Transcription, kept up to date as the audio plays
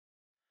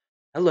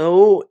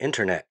Hello,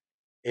 Internet.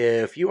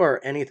 If you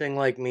are anything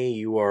like me,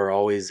 you are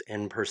always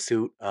in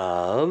pursuit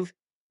of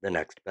the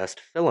next best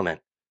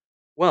filament.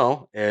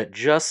 Well, it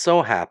just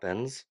so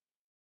happens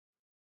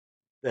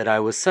that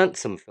I was sent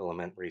some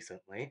filament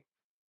recently.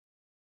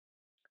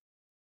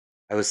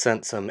 I was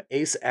sent some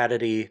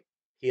AceAddity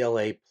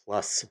PLA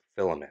Plus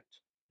filament,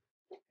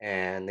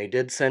 and they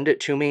did send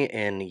it to me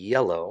in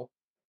yellow,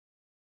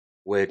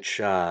 which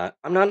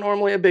I'm not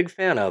normally a big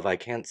fan of. I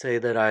can't say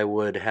that I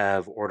would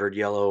have ordered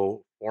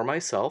yellow for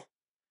myself.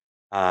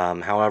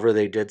 However,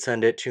 they did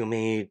send it to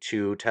me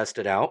to test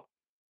it out.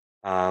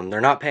 They're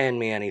not paying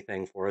me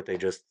anything for it. They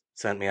just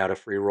sent me out a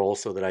free roll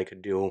so that I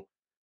could do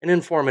an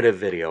informative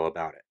video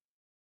about it.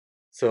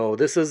 So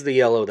this is the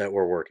yellow that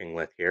we're working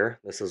with here.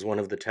 This is one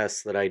of the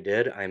tests that I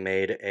did. I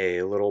made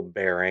a little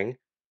bearing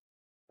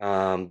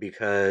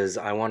because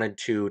I wanted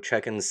to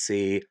check and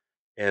see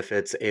if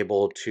it's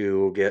able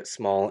to get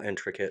small,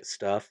 intricate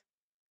stuff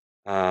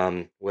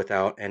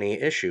without any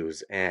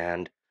issues.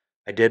 And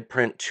I did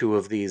print two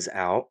of these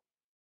out.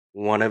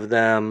 One of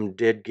them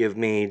did give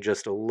me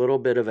just a little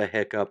bit of a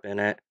hiccup in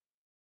it.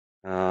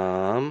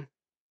 You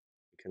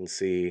can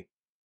see,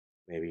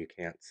 maybe you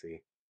can't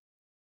see,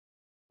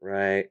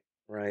 right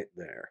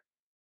there.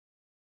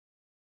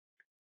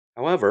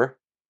 However,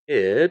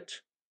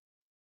 it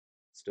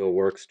still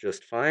works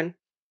just fine,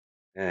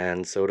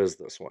 and so does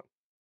this one.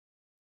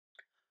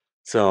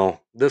 So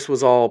this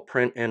was all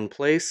print in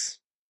place,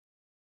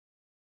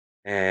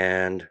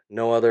 and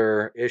no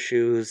other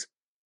issues.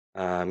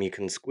 You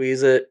can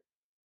squeeze it.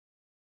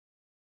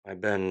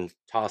 I've been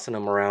tossing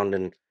them around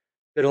and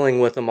fiddling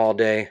with them all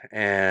day,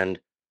 and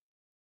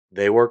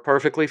they work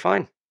perfectly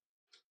fine.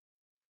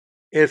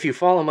 If you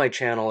follow my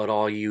channel at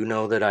all, you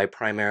know that I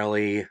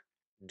primarily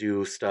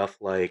do stuff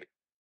like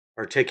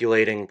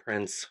articulating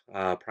prints,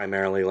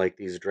 primarily like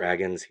these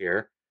dragons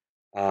here.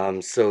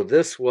 So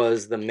this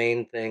was the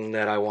main thing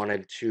that I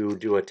wanted to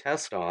do a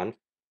test on,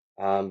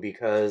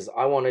 because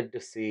I wanted to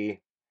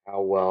see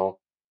how well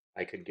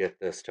I could get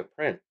this to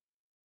print.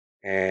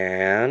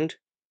 And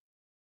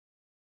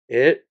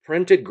it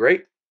printed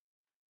great.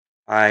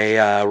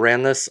 I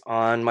ran this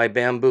on my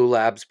Bamboo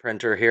Labs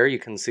printer here. You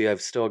can see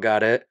I've still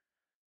got it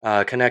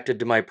connected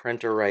to my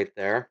printer right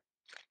there.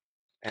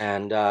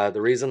 And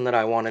the reason that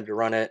I wanted to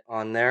run it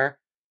on there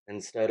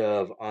instead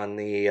of on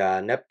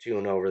the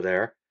Neptune over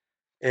there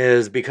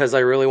is because I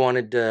really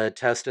wanted to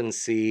test and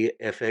see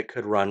if it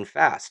could run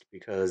fast,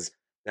 because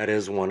that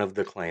is one of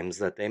the claims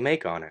that they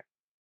make on it.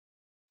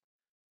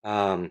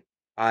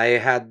 I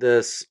had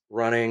this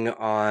running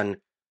on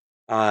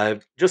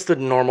just the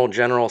normal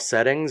general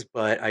settings,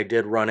 but I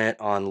did run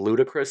it on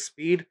ludicrous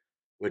speed,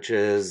 which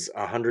is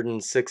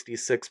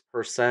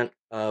 166%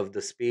 of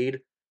the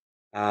speed.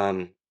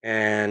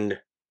 And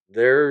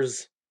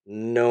there's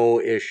no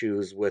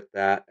issues with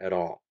that at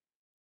all.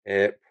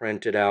 It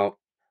printed out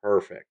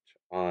perfect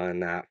on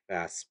that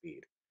fast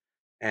speed.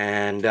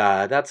 And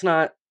that's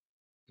not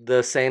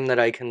the same that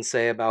I can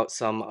say about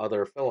some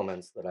other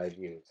filaments that I've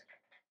used.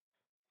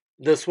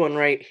 This one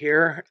right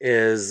here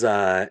is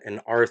an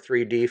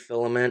R3D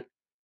filament,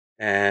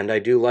 and I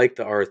do like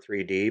the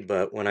R3D,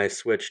 but when I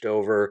switched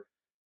over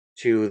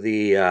to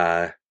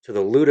the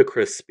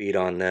ludicrous speed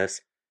on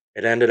this,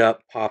 it ended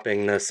up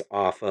popping this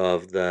off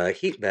of the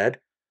heat bed.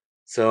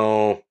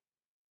 So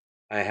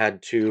I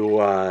had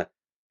to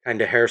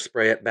kind of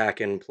hairspray it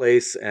back in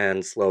place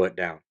and slow it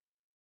down.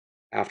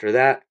 After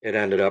that, it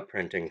ended up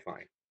printing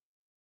fine.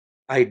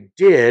 I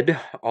did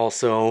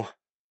also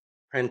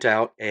print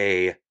out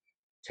a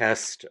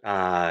test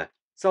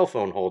cell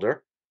phone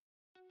holder.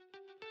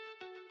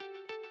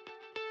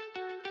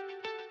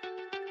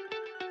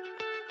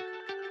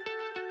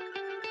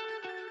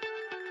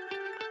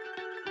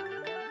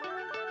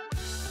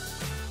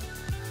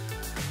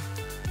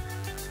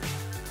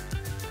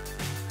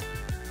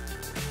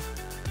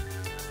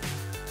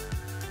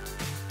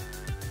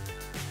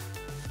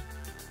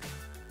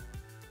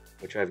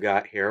 Which I've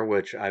got here,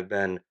 which I've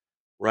been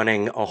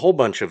running a whole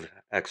bunch of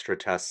extra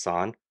tests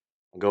on.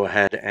 I'll go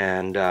ahead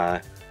and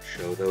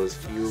show those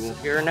to you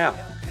here now.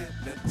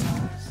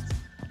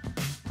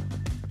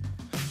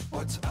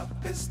 What's up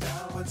is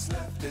down, what's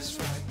left is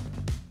right.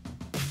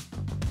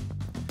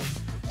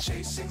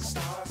 Chasing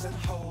stars and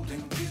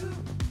holding you.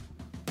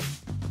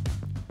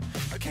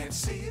 I can't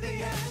see the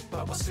end,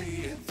 but we'll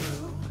see it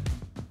through.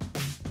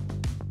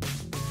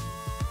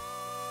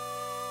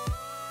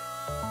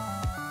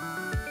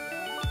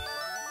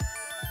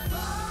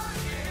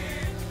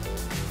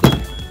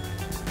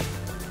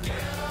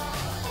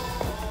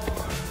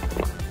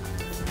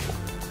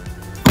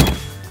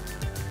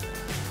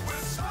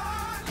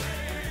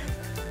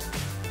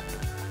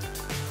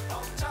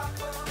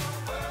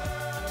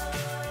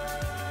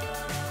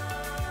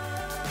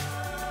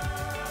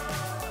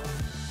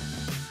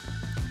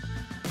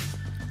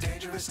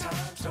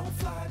 Times don't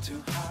fly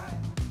too high.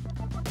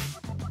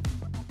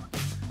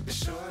 Be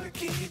sure to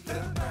keep the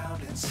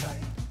ground in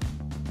sight.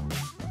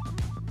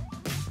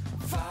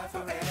 Fly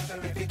forever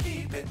if you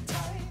keep it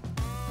tight.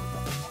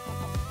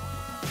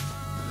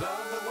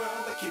 Love the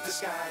world, but keep the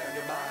sky on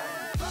your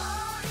mind.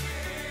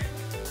 Flying.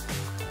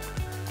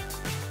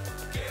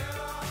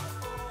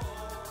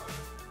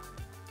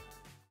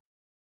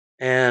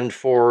 And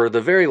for the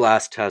very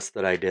last test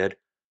that I did,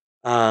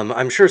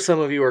 I'm sure some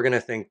of you are going to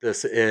think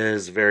this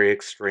is very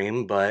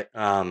extreme, but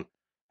I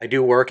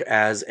do work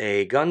as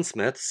a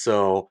gunsmith,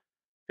 so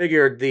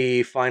figured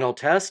the final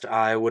test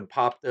I would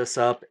pop this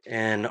up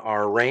in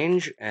our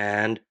range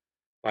and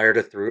fired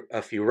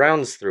a few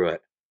rounds through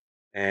it.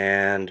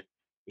 And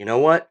you know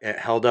what? It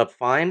held up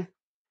fine.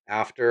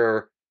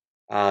 After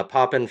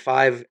popping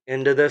 5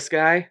 into this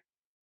guy,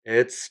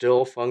 it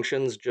still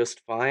functions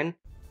just fine.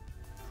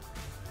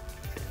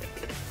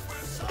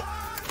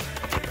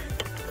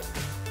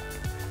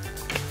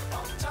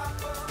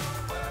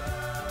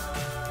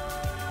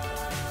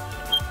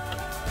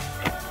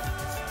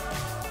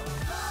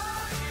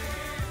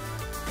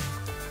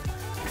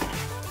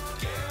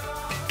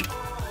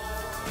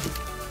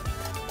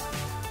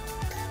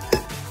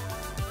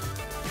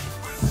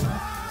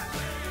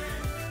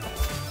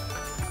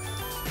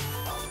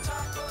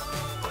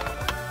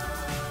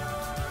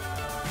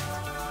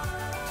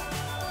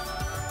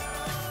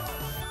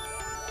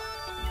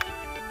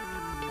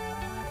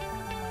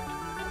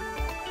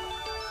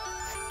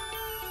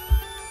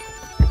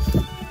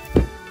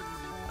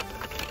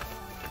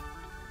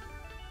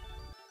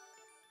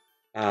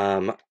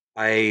 Um,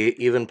 I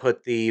even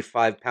put the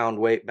 5 pound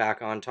weight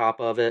back on top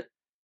of it,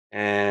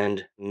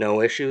 and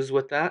no issues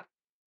with that.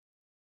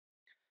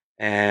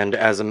 And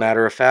as a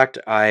matter of fact,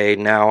 I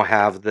now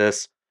have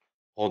this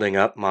holding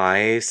up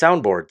my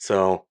soundboard,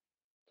 so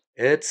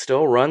it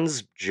still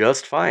runs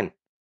just fine.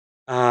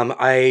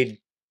 I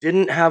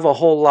didn't have a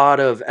whole lot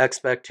of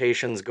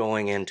expectations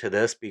going into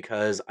this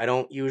because I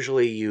don't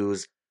usually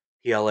use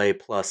PLA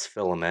plus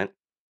filament.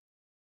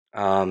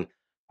 Um,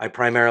 I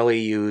primarily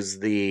use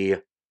the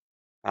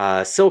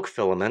silk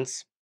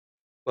filaments,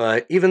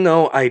 but even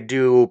though I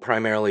do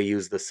primarily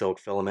use the silk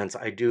filaments,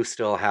 I do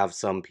still have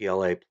some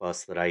PLA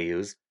plus that I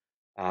use.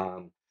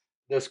 Um,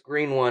 this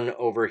green one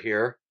over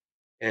here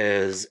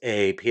is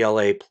a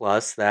PLA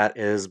plus that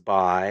is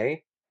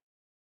by,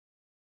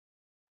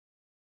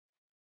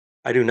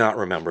 I do not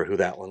remember who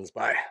that one's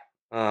by.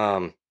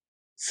 Um,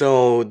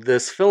 so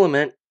this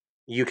filament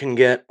you can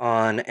get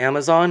on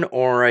Amazon,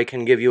 or I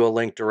can give you a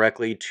link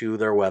directly to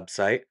their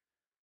website.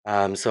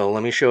 So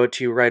let me show it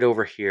to you right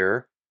over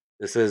here.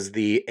 This is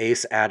the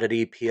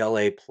AceAddity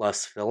PLA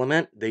Plus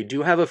filament. They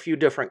do have a few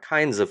different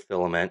kinds of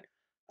filament.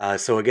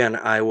 So again,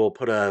 I will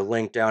put a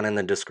link down in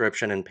the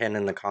description and pin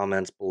in the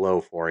comments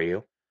below for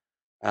you.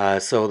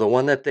 So the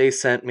one that they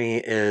sent me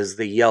is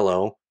the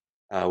yellow,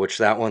 which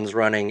that one's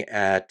running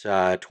at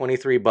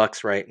 23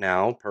 bucks right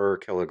now per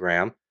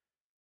kilogram.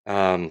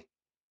 Um,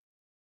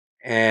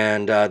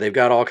 and they've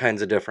got all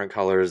kinds of different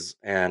colors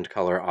and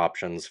color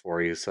options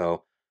for you.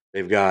 So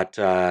they've got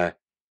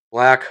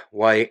black,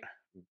 white,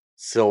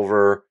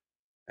 silver,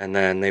 and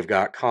then they've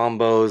got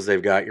combos.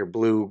 They've got your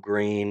blue,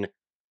 green,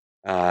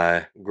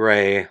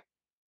 gray,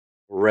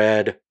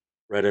 red,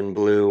 red and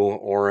blue,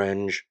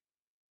 orange.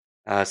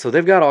 So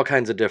they've got all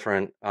kinds of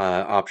different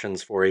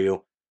options for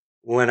you.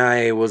 When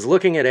I was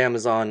looking at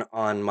Amazon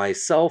on my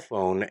cell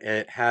phone,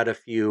 it had a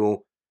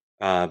few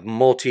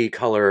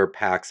multicolor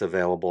packs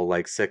available,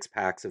 like 6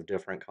 packs of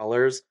different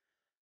colors.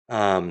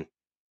 Um,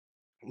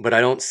 but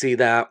I don't see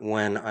that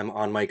when I'm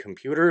on my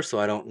computer, so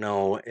I don't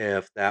know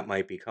if that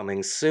might be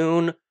coming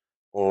soon,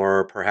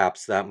 or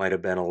perhaps that might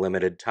have been a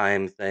limited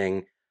time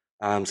thing.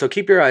 So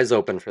keep your eyes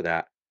open for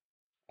that.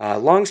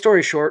 Long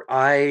story short,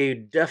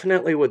 I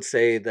definitely would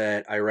say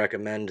that I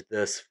recommend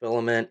this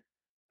filament.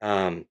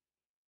 Um,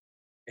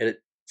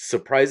 it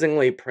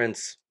surprisingly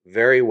prints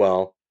very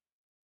well.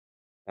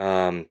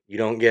 You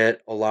don't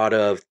get a lot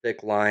of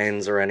thick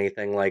lines or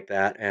anything like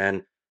that,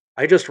 and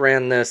I just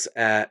ran this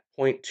at zero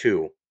point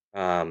 0.2.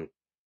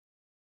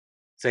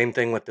 Same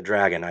thing with the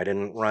Dragon. I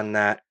didn't run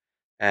that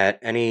at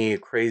any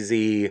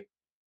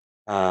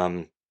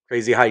um,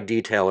 crazy high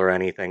detail or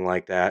anything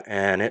like that,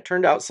 and it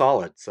turned out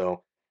solid.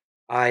 So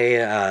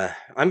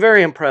I'm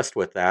very impressed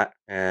with that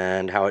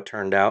and how it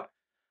turned out.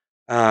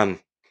 Um,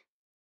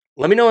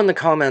 Let me know in the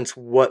comments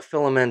what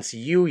filaments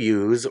you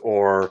use,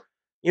 or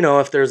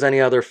if there's any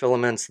other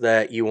filaments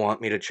that you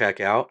want me to check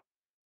out.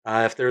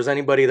 If there's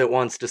anybody that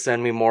wants to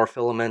send me more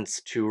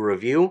filaments to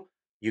review,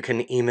 you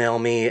can email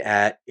me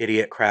at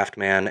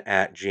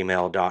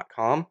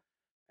idiotcraftman@gmail.com,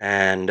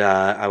 and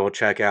I will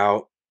check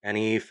out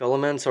any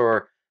filaments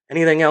or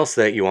anything else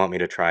that you want me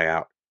to try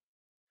out.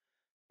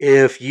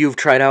 If you've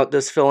tried out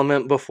this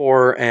filament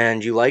before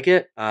and you like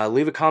it,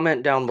 leave a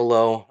comment down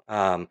below.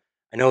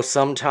 I know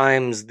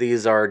sometimes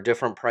these are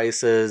different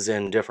prices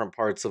in different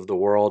parts of the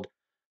world.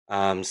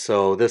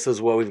 So this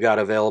is what we've got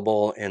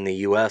available in the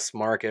US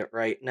market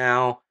right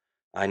now.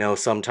 I know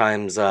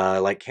sometimes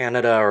like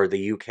Canada or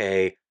the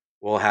UK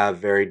will have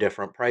very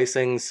different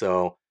pricing,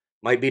 so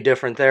might be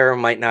different there,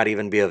 might not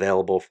even be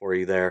available for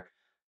you there.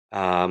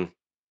 Um,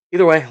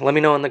 Either way, let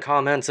me know in the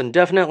comments, and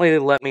definitely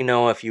let me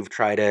know if you've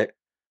tried it,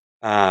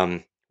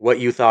 what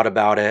you thought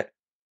about it.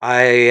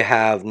 I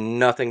have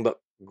nothing but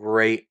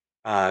great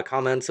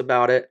comments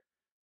about it.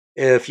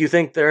 If you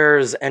think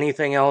there's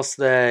anything else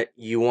that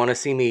you want to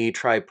see me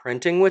try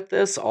printing with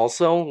this,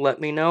 also let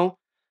me know.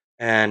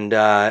 And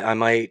I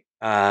might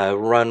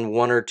run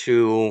one or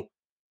two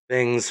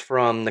things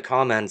from the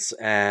comments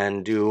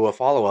and do a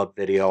follow-up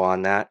video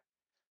on that.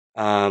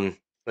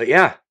 But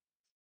yeah,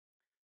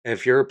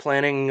 if you're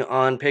planning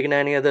on picking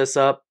any of this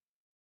up,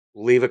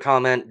 leave a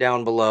comment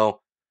down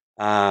below.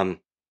 Um,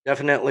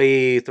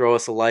 Definitely throw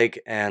us a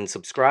like and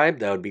subscribe.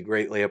 That would be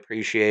greatly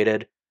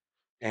appreciated.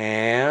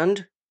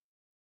 And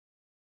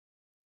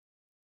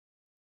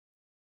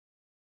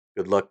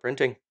good luck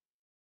printing.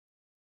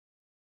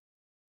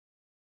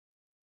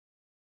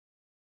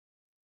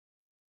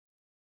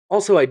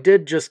 Also, I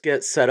did just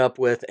get set up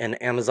with an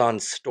Amazon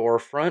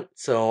storefront,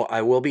 so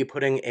I will be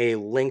putting a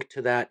link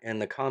to that in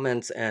the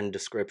comments and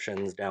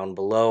descriptions down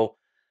below.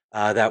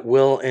 That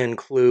will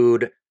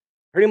include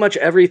pretty much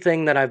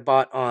everything that I've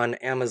bought on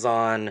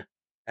Amazon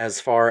as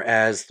far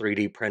as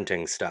 3D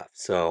printing stuff.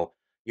 So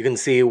you can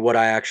see what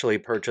I actually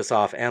purchase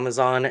off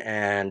Amazon,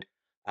 and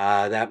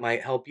that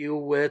might help you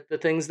with the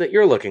things that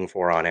you're looking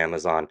for on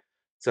Amazon.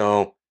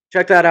 So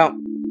check that out.